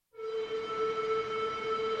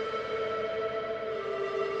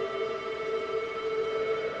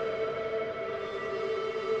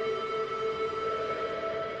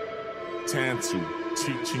Tantu,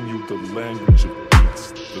 teaching you the language of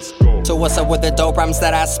beats. Let's go. So what's up with the dope rhymes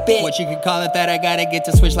that I spit? What you could call it that I gotta get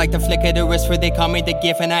to switch like the flick of the wrist, for they call me the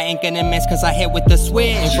gift, and I ain't gonna miss cause I hit with the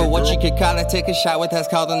switch. And for what you could call it, take a shot with that's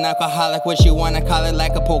called an alcoholic. What you wanna call it,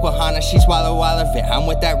 like a Pocahontas, she swallow all of it. I'm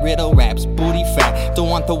with that riddle raps, booty fat. Don't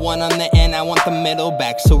want the one on the end, I want the middle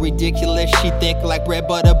back. So ridiculous, she thick like bread,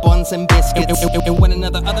 butter, buns, and biscuits. And when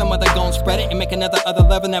another mother gon' spread it and make another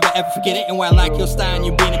lover, never ever forget it. And while I like your style and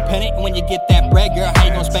you being independent, and when you get that bread, girl, how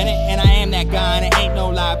you gon' spend it? And I am that guy, and it ain't no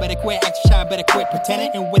lie. Better quit acting shy, better quit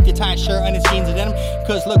pretending. And with your tight shirt and his jeans and denim,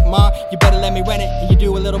 cause look, ma, you better let me rent it. And you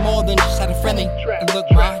do a little more than just out of friendly. And look,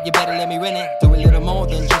 ma, you better let me rent it. Do a little more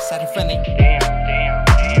than just out of friendly.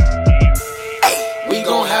 We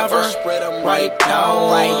gon' have her spread them right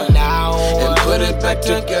now, and put it back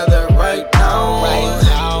together right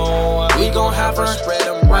now. We gon' have her spread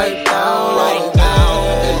them right now,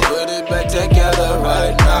 and put it back together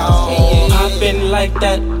right now. Poppin' like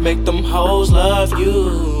that, make them hoes love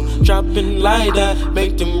you. Dropping like that,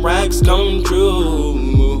 make them racks come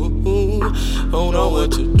true. Don't know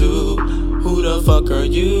what to do. Who the fuck are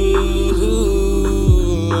you?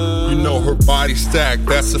 You know her body stacked,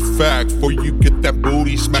 that's a fact. Before you get that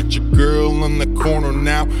booty, smack your girl in the corner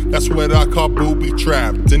now. That's what I call booby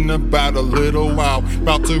trapped. In about a little while,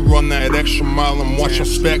 about to run that extra mile and watch them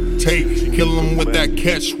spectate. Kill them with that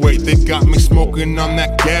catch weight. They got me smoking on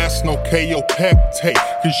that gas, no KO pectate.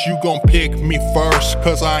 Cause you gon' pick me first,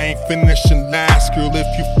 cause I ain't finishing last. Girl, if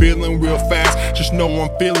you feeling real fast, just know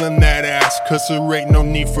I'm feeling that ass. Cause there ain't no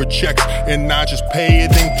need for checks, and I just pay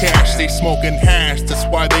it in cash. They smoking hash, that's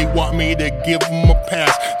why they want me to give them a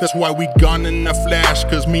pass. That's why we gone in a flash,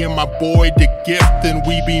 cause me and my boy the gift, and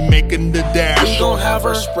we be making the dash. We gon' have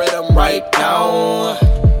her spread them right now,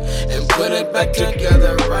 and put it back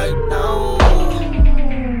together right now.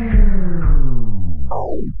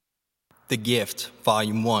 The Gift,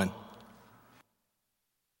 Volume 1.